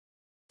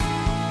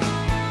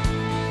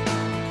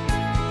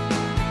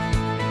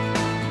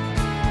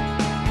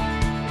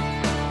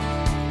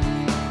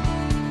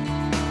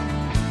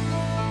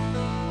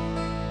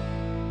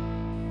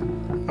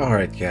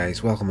Alright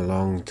guys, welcome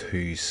along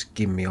to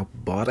Scheme Me Up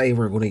Body.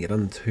 We're going to get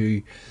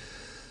into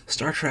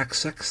Star Trek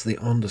 6, The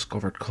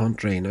Undiscovered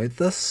Country. Now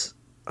this,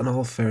 in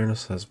all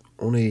fairness, has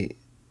only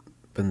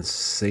been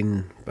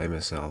seen by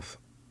myself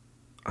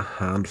a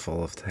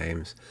handful of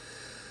times.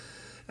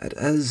 It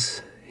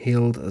is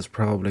hailed as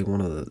probably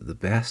one of the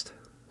best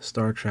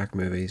Star Trek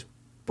movies,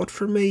 but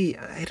for me,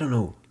 I don't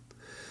know.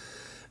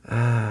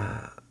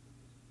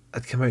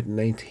 It came out in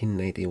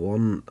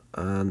 1991,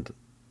 and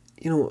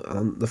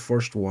on the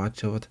first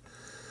watch of it,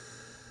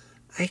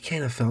 I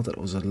kind of felt it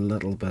was a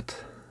little bit,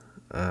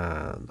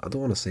 I don't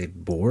want to say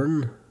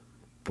boring,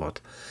 but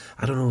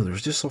I don't know, there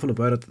was just something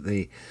about it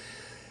that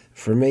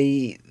for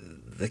me,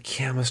 the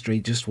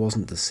chemistry just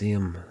wasn't the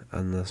same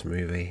in this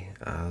movie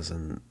as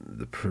in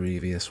the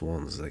previous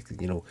ones. Like,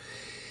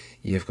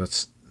 you've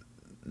got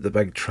the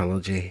big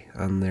trilogy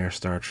in there,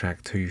 Star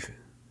Trek 2,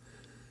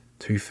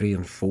 3,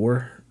 and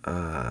 4.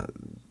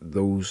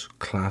 Those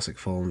classic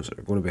films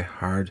are going to be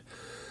hard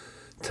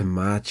to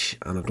match,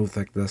 and I don't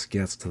think this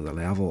gets to the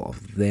level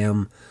of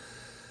them.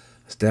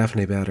 It's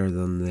definitely better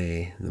than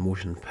the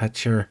motion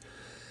picture,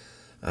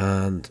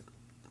 and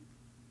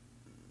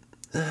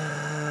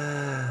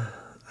I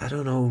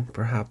don't know,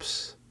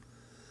 perhaps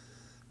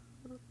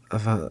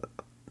in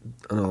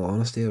all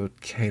honesty, I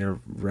would kind of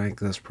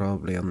rank this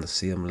probably on the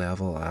same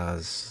level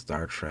as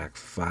Star Trek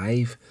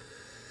 5.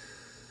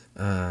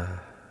 But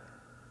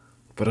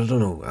I don't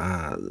know.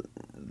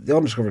 The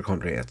Undiscovered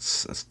Country,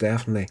 it's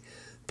definitely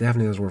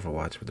is worth a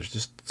watch, but there's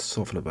just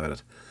something about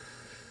it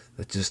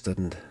that just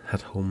didn't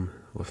hit home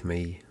with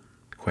me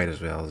quite as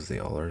well as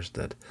the others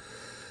did.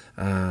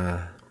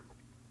 It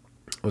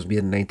was made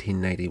in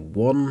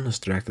 1991. It's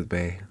directed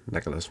by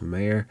Nicholas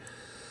Meyer.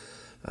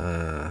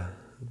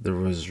 There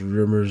was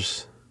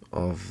rumours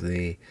of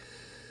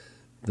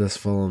this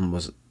film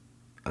was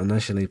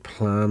initially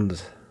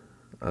planned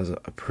as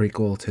a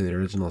prequel to the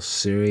original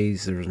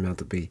series. There was meant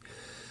to be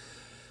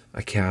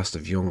a cast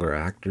of younger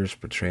actors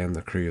portraying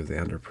the crew of the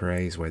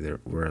Enterprise while they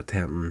were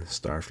attending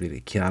Starfleet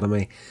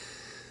Academy,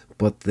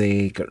 but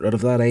they got rid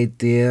of that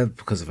idea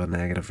because of a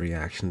negative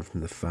reaction from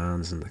the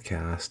fans and the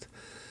cast,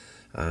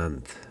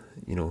 and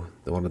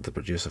they wanted to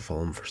produce a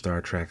film for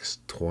Star Trek's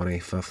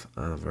 25th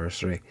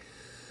anniversary.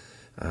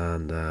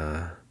 And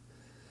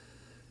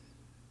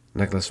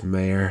Nicholas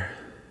Meyer,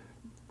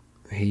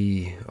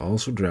 he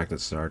also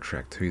directed Star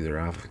Trek 2, The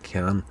Wrath of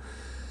Khan.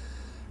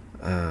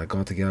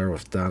 Got together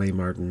with Danny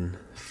Martin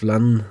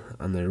Flynn,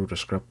 and they wrote a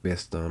script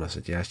based on a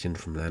suggestion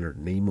from Leonard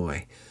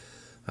Nimoy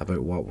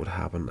about what would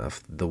happen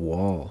if the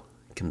wall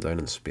came down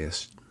in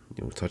space,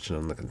 touching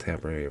on the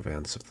contemporary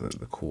events of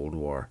the Cold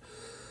War.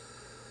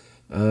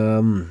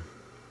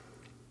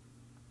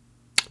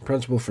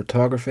 Principal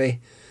photography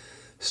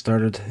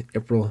started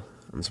April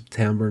and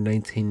September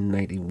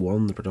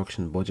 1991. The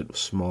production budget was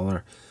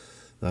smaller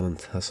than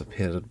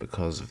anticipated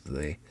because of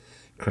the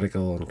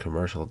critical and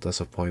commercial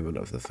disappointment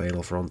of The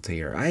Final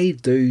Frontier. I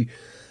do,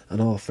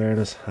 in all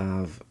fairness,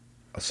 have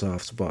a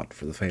soft spot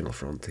for The Final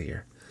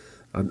Frontier.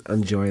 I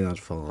enjoy that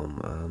film,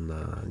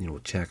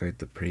 and check out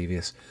the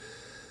previous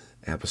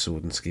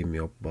episode in Scheme Me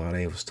Up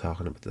Body. I was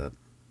talking about that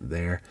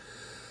there.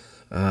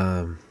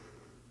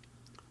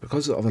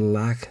 Because of a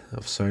lack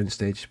of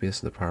soundstage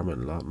space in the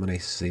Paramount lot, many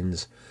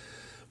scenes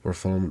were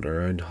filmed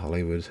around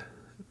Hollywood.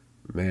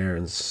 Meyer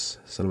and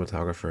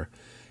cinematographer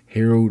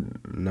Hiro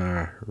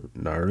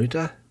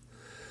Naruta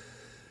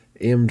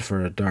aimed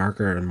for a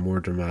darker and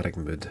more dramatic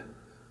mood,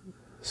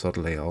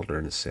 subtly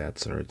altering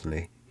sets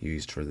originally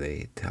used for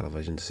the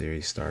television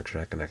series Star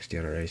Trek: The Next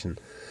Generation.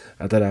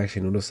 I did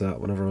actually notice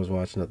that whenever I was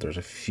watching it. There's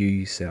a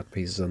few set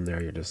pieces in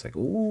there you're just like,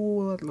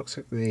 oh, that looks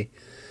like the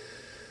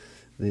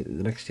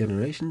Next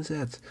Generation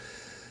sets.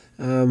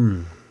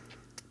 Let's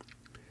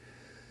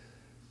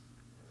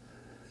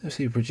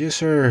see,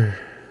 producer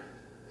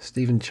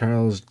Stephen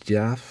Charles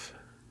Jaffe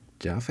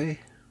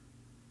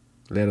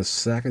led a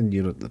second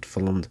unit that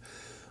filmed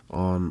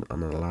on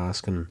an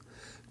Alaskan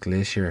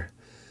glacier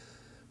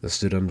that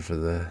stood in for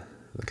the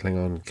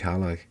Klingon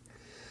Kalag.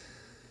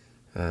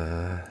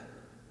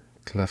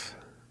 Cliff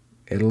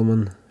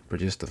Edelman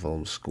produced the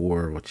film's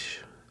score,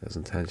 which is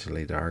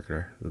intentionally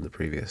darker than the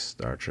previous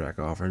Star Trek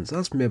offerings.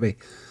 That's maybe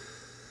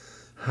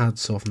had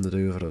something to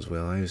do with it as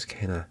well. I was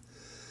kind of,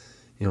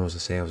 as I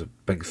say, I was a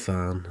big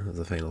fan of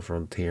The Final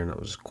Frontier, and it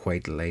was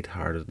quite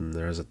light-hearted, and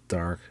there's a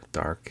dark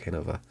kind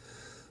of a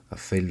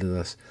feel to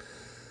this.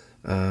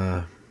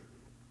 It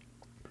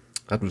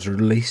was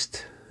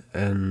released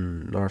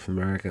in North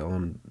America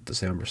on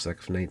December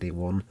 6th,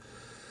 1991,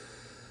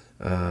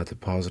 to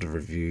positive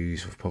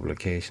reviews, with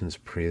publications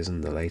praising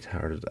the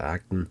light-hearted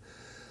acting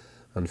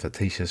and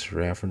fictitious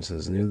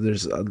references.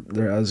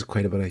 There is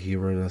quite a bit of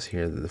humour in this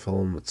here. The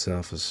film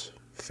itself is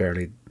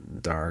fairly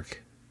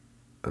dark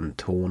in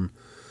tone,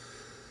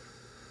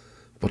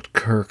 but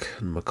Kirk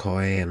and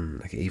McCoy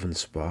and even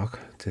Spock,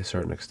 to a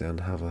certain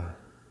extent, have a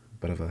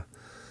bit of a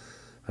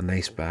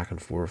nice back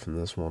and forth in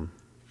this one.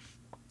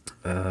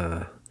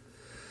 Let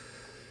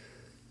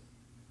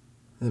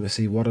me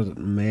see, what did it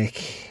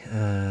make?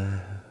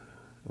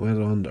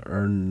 went on to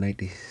earn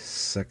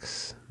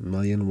 96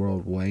 million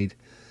worldwide.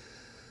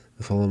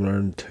 The film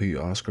earned 2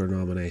 Oscar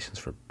nominations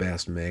for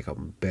Best Makeup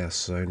and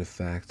Best Sound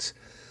Effects,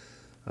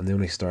 and the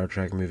only Star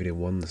Trek movie to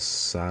win the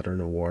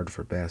Saturn Award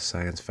for Best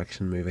Science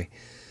Fiction Movie.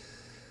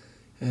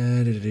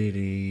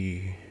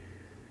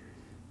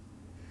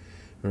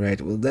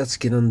 Right, well, let's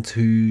get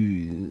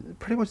into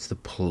pretty much the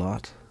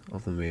plot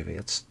of the movie.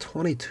 It's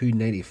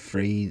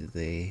 2293,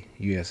 the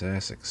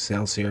USS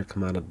Excelsior,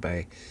 commanded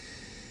by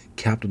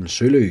Captain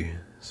Sulu.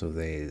 So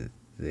the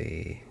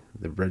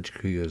bridge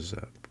crew is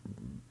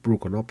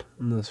broken up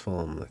in this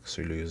film. Like,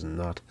 Sulu is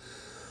not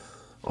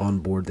on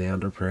board the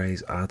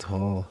Enterprise at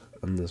all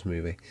in this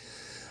movie,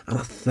 and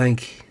I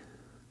think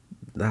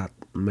that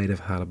might have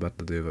had a bit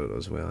to do with it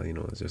as well. You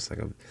know, it's just like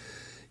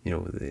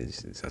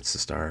that's the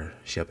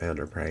Starship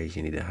Enterprise.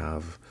 You need to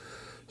have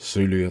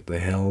Sulu at the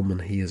helm,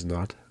 and he is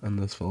not in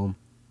this film.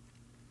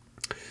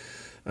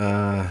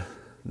 The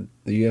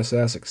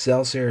USS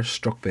Excelsior,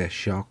 struck by a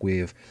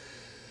shockwave.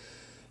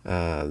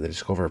 They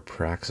discover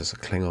Praxis, a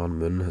Klingon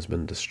moon, has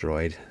been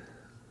destroyed.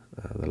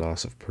 The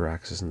loss of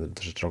Praxis and the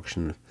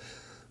destruction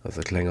of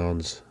the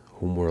Klingons'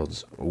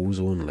 homeworld's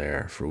ozone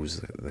layer froze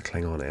the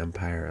Klingon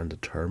Empire into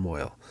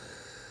turmoil.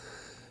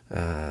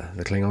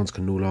 The Klingons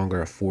can no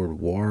longer afford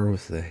war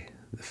with the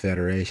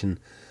Federation,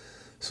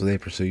 so they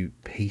pursue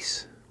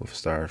peace with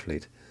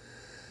Starfleet.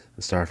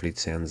 And Starfleet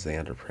sends the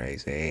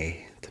Enterprise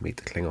A to meet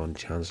the Klingon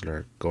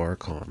Chancellor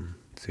Gorkon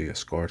to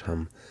escort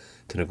him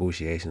to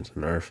negotiations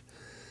on Earth.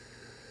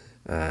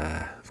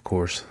 Of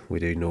course, we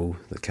do know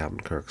that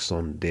Captain Kirk's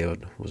son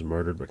David was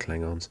murdered by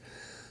Klingons,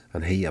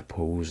 and he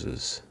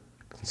opposes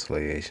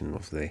conciliation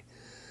with the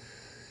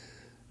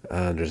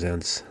and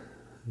resents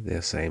the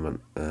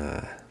assignment.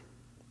 It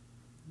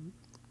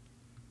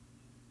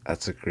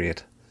is a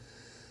great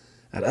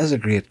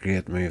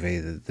movie.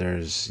 That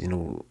there's,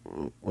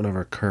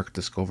 whenever Kirk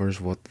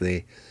discovers what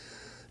the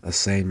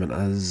assignment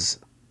is,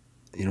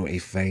 he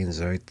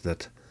finds out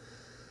that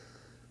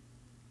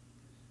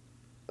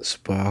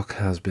Spock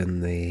has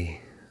been the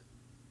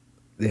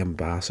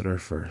ambassador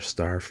for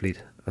Starfleet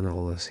and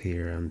all this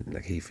here, and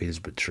like, he feels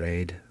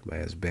betrayed by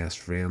his best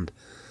friend,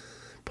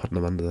 putting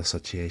him into this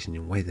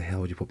situation. Why the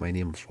hell would you put my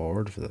name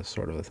forward for this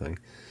sort of a thing?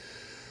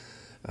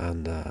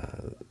 And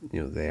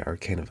they are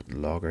kind of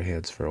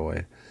loggerheads for a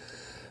while.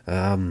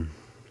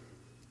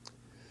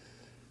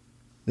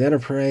 The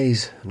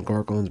Enterprise and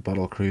Gorkon's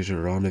battle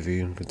cruiser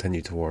rendezvous and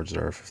continue towards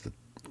Earth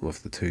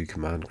with the two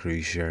command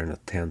crews sharing a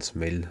tense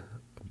meal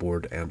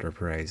aboard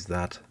Enterprise.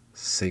 That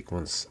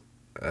sequence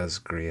is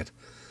great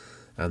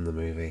in the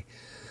movie.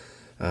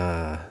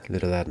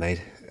 Later that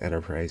night,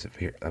 Enterprise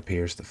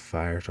appears to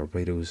fire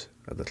torpedoes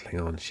at the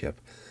Klingon ship,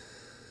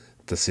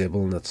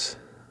 disabling its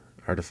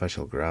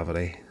artificial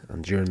gravity,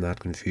 and during that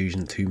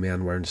confusion, 2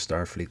 men wearing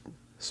Starfleet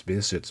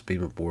spacesuits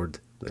beam aboard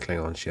the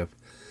Klingon ship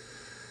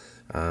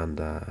and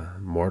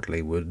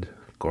mortally wound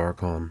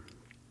Gorkon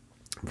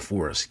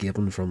before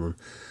escaping from them.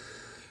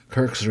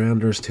 Kirk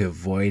surrenders to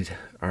avoid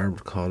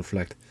armed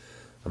conflict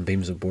and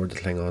beams aboard the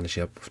Klingon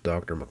ship with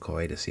Dr.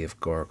 McCoy to save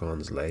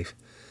Gorkon's life.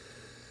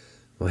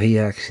 Well, he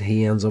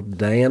ends up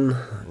dying,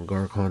 and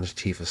Gorkon's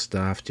chief of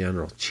staff,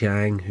 General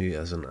Chang, who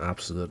is an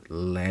absolute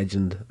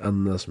legend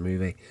in this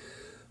movie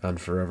and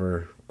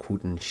forever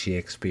quoting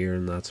Shakespeare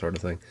and that sort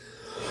of thing.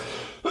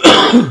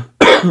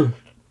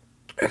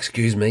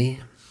 Excuse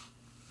me,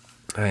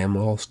 I am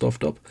all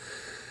stuffed up.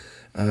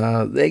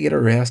 They get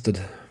arrested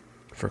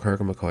for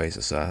Kirk and McCoy's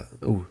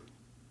assassination.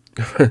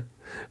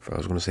 I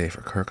was going to say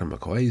for Kirk and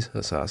McCoy's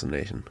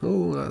assassination.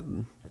 Oh,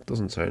 that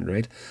doesn't sound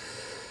right.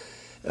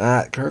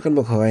 Kirk and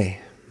McCoy,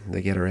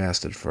 they get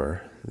arrested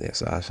for the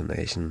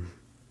assassination,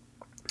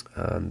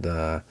 and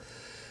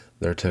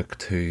they're took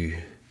to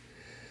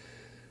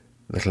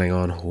the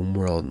Klingon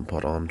homeworld and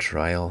put on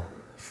trial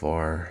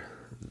for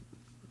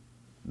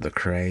the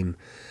crime.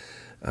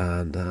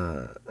 And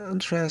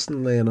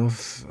interestingly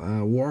enough,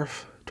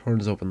 Worf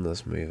turns up in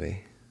this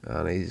movie,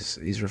 and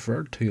he's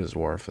referred to as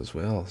Worf as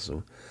well.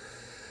 So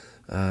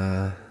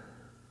I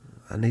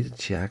need to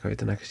check out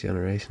The Next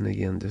Generation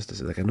again, just to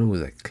see. Like, I know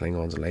that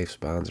Klingons'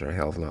 lifespans are a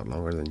hell of a lot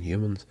longer than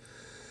humans,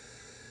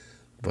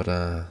 but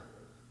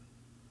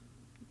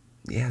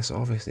yes,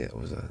 obviously it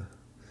was a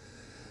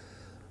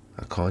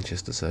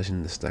conscious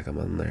decision to stick him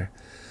in there.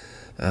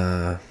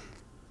 The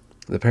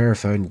pair are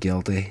found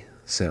guilty,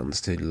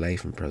 sentenced to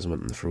life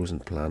imprisonment on the frozen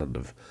planet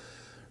of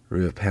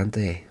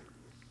Ruapente.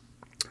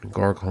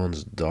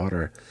 Gorkon's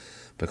daughter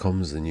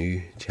becomes the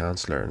new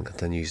chancellor and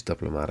continues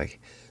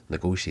diplomatic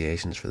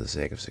negotiations for the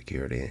sake of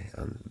security,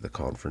 and the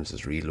conference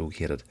is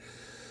relocated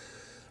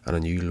and a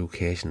new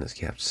location is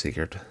kept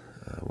secret,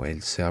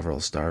 while several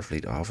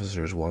Starfleet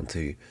officers want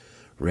to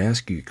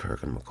rescue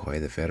Kirk and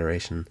McCoy. The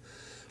Federation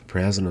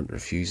president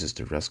refuses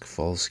to risk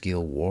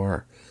full-scale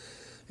war,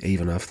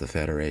 even if the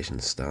Federation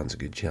stands a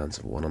good chance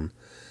of winning.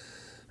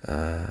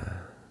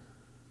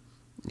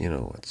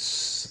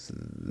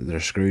 They're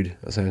screwed,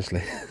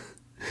 essentially.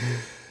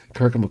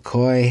 Kirk and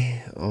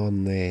McCoy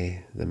on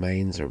the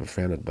mines are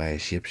befriended by a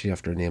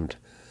shapeshifter named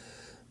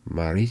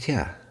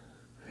Marita,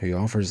 who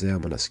offers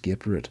them an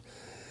escape route.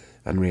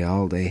 In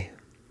reality,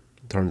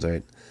 turns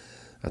out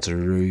it's a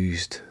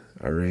ruse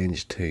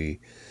arranged to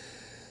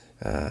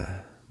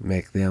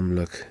make them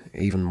look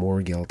even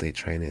more guilty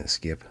trying to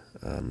escape.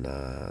 And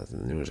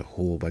there was a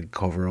whole big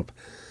cover up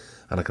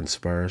and a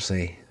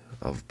conspiracy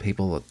of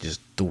people that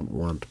just don't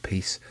want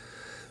peace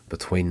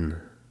between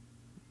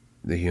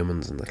the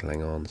humans and the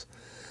Klingons.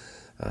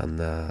 And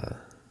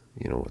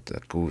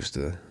it goes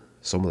to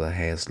some of the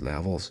highest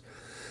levels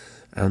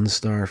in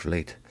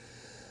Starfleet.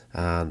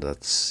 And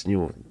it's,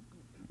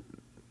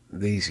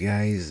 these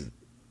guys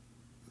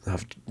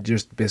have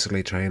just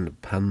basically trying to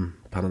pin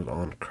it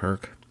on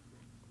Kirk.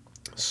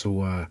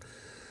 So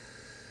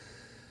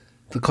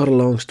to cut a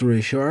long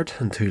story short,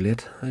 and too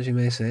late, as you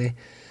may say,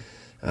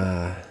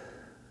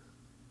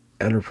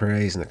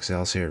 Enterprise and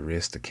Excelsior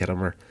race to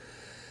Khitomer,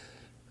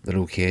 the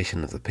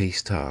location of the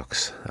peace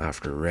talks,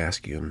 after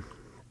rescuing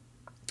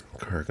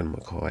Kirk and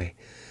McCoy.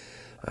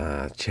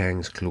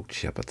 Chang's cloaked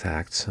ship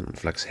attacks and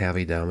inflicts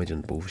heavy damage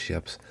on both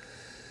ships.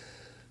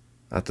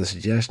 At the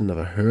suggestion of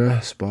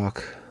Uhura,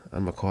 Spock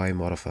and McCoy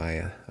modify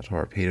a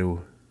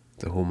torpedo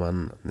to home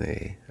in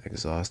the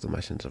exhaust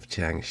emissions of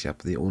Chang's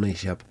ship, the only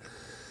ship,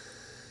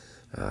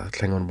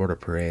 Klingon Bird of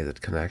Prey,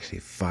 that can actually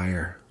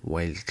fire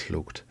while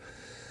cloaked.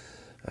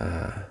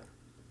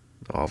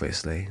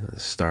 Obviously,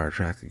 Star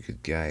Trek, the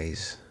good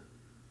guys,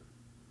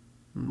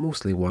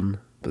 mostly won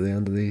by the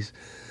end of these,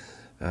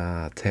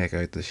 take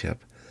out the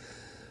ship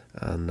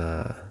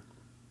and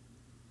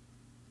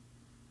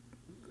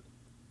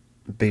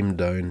beam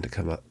down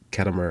to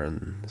Khitomer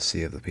and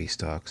save the peace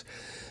talks.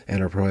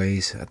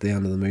 Enterprise, at the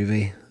end of the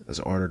movie, is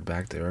ordered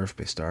back to Earth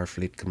by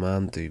Starfleet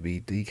Command to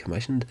be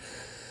decommissioned,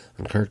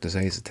 and Kirk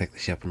decides to take the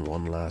ship on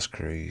one last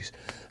cruise,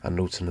 and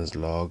notes in his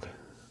log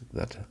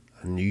that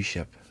a new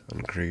ship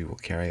and crew will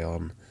carry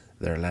on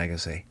their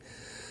legacy.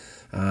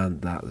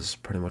 And that is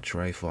pretty much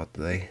where I thought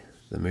the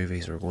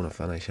movies were going to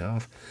finish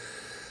off.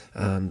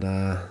 And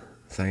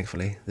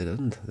thankfully they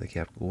didn't. They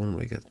kept going.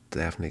 We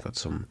definitely got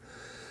some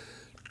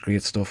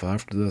great stuff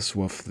after this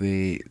with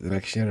the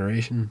Next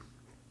Generation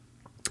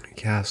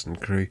cast and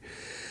crew.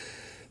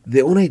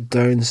 The only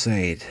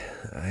downside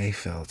I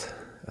felt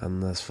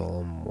in this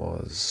film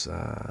was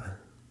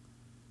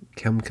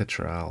Kim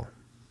Cattrall.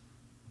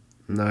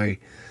 Now,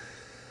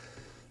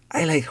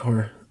 I like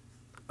her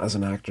as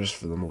an actress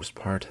for the most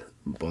part,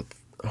 but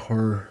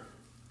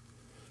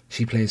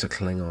she plays a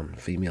Klingon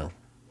female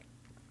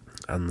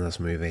in this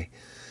movie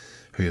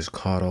who is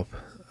caught up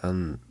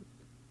in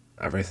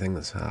everything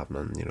that's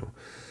happening,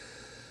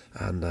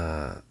 and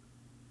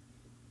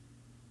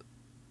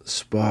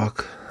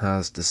Spock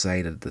has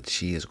decided that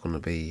she is going to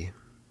be,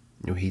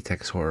 he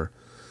takes her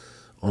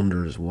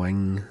under his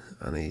wing,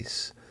 and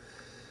he's,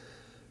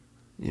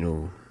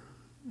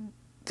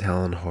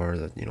 telling her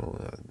that,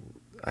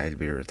 I'll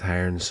be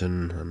retiring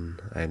soon,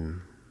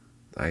 and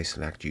I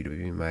select you to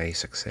be my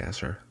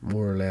successor,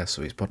 more or less.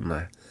 So he's putting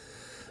a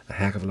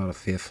heck of a lot of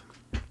faith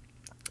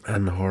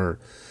in her,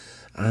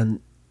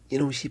 and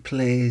she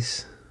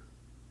plays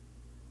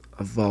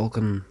a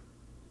Vulcan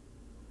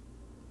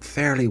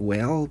fairly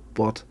well,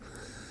 but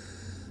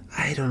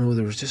I don't know,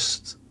 there was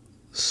just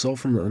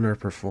something in her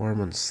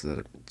performance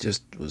that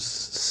just was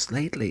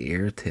slightly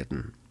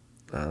irritating.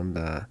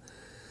 And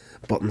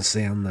but in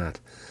saying that,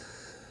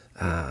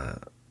 I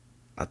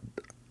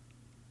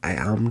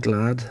am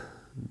glad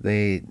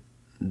they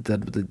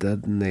did what they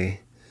did and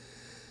they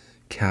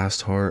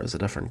cast her as a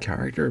different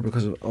character,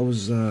 because I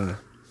was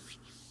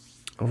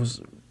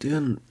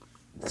doing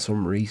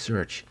some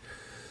research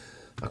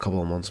a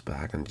couple of months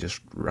back and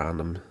just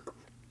random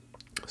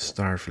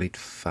Starfleet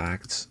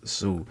facts.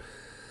 So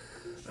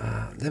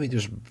let me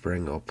just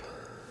bring up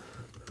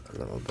a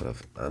little bit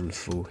of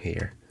info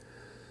here.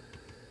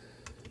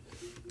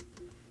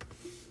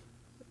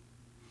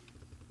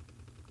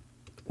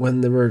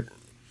 When they were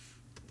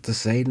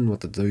deciding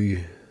what to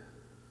do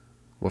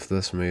with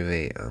this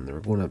movie, and they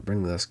were going to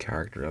bring this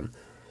character in,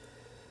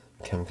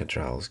 Kim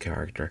Cattrall's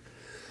character,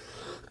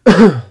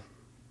 to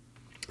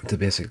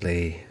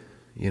basically,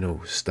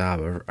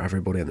 stab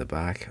everybody in the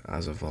back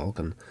as a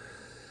Vulcan,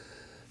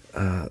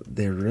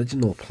 the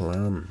original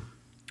plan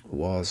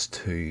was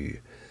to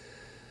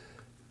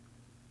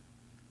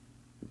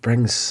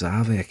bring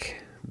Saavik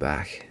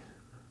back.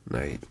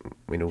 Now,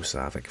 we know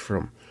Saavik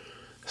from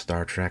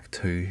Star Trek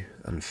 2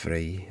 and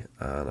 3,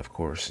 and of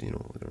course, there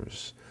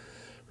was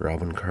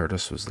Robin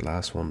Curtis was the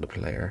last one to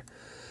play her,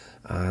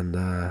 and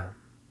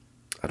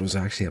it was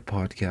actually a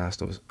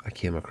podcast I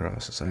came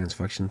across, a science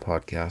fiction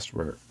podcast,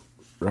 where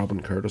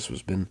Robin Curtis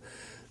was being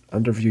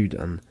interviewed,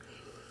 and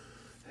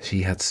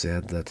she had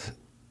said that,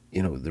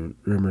 the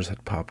rumours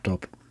had popped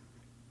up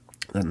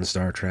that in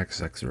Star Trek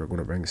 6 they were going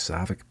to bring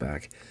Saavik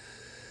back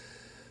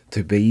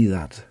to be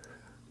that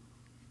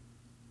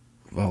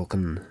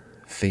Vulcan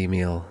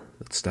female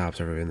that stabs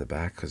everybody in the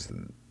back, because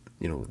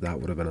that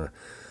would have been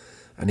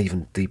an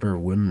even deeper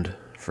wound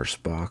for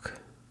Spock,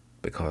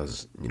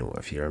 because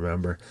if you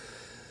remember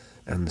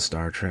in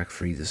Star Trek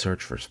 3, The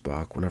Search for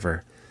Spock,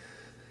 whenever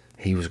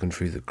he was going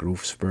through the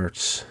growth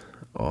spurts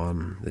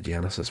on the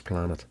Genesis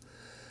planet,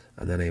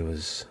 And then he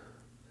was,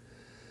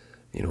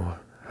 him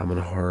and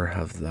her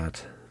have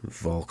that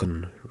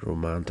Vulcan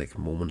romantic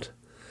moment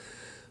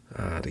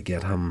to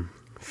get him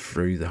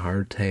through the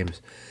hard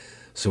times.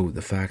 So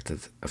the fact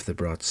that if they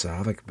brought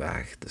Saavik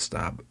back to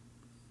stab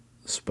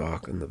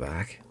Spock in the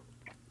back,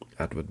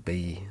 that would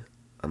be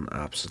an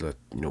absolute,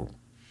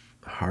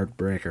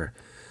 heartbreaker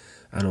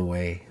in a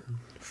way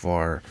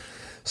for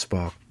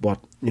Spock. But,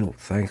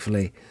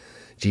 thankfully,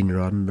 Gene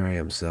Roddenberry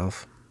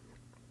himself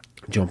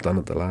jumped on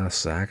at the last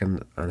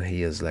second, and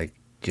he is like,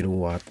 do you know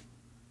what?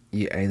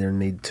 You either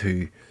need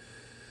to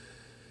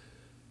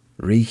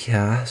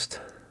recast.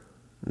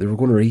 They were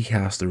going to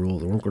recast the role.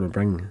 They weren't going to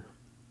bring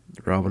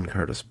Robin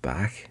Curtis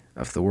back.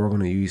 If they were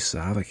going to use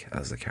Saavik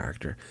as the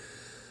character,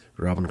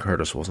 Robin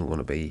Curtis wasn't going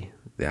to be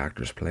the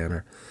actress playing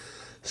her.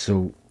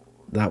 So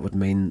that would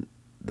mean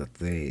that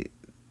the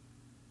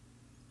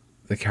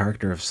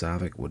character of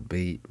Saavik would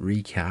be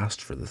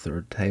recast for the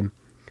third time.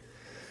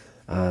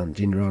 And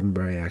Gene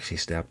Roddenberry actually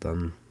stepped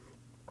in,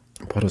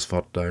 put his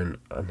foot down,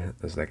 and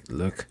was like,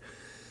 look,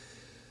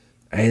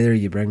 either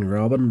you bring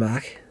Robin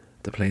back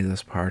to play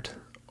this part,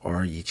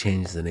 or you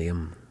change the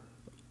name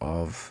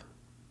of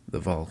the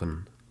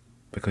Vulcan,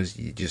 because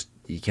you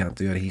can't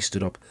do it. He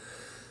stood up,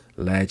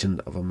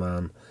 legend of a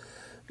man.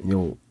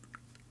 In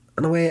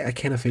a way, I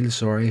kind of feel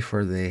sorry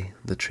for the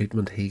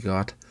treatment he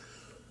got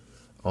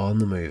on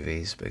the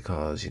movies,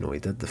 because he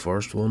did the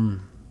first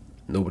one,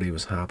 nobody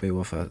was happy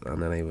with it,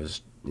 and then he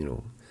was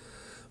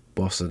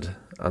busted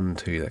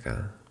into like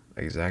a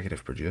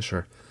executive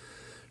producer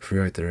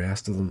throughout the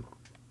rest of them.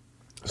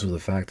 So the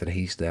fact that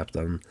he stepped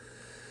in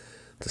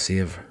to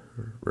save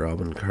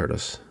Robin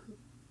Curtis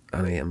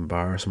any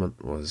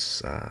embarrassment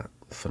was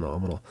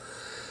phenomenal.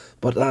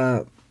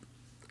 But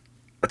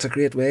it's a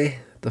great way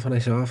to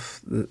finish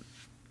off the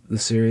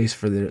series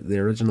for the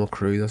original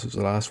crew. This was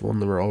the last one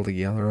they were all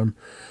together on,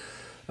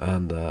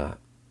 and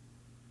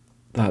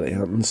that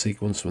ending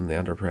sequence when the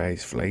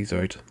Enterprise flies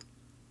out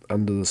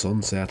into the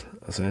sunset,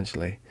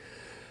 essentially,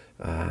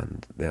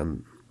 and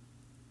then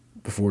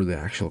before the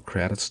actual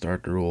credits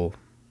start to roll,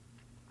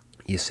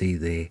 you see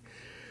the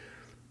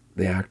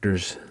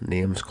actors'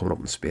 names coming up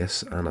in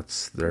space, and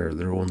it's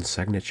their own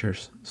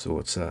signatures. So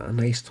it's a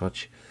nice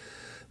touch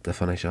to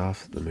finish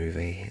off the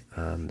movie.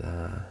 And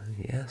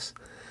yes,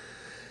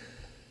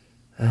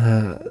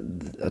 I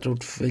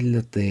don't feel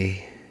that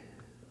the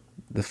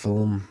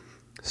film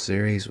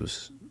series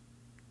was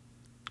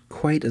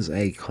quite as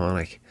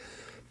iconic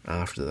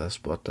after this,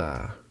 but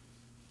I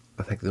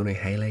think the only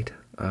highlight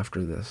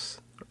after this,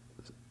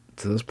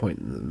 to this point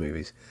in the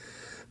movies,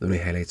 the only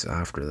highlights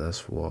after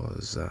this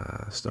was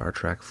Star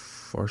Trek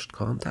First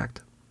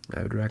Contact.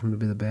 I would reckon to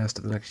be the best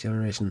of the Next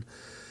Generation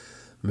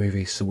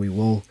movies, so we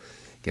will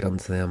get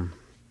into them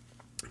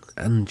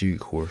in due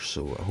course.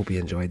 So I hope you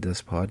enjoyed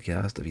this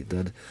podcast. If you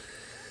did,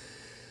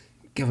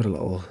 give it a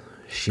little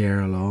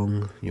share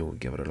along,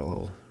 give it a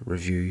little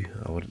review.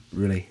 I would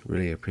really,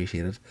 really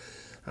appreciate it,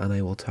 and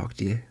I will talk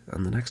to you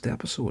in the next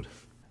episode.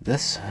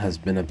 This has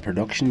been a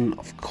production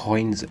of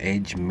Coins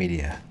Edge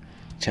Media.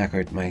 Check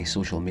out my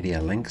social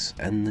media links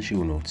in the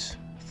show notes.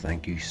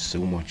 Thank you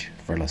so much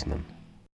for listening.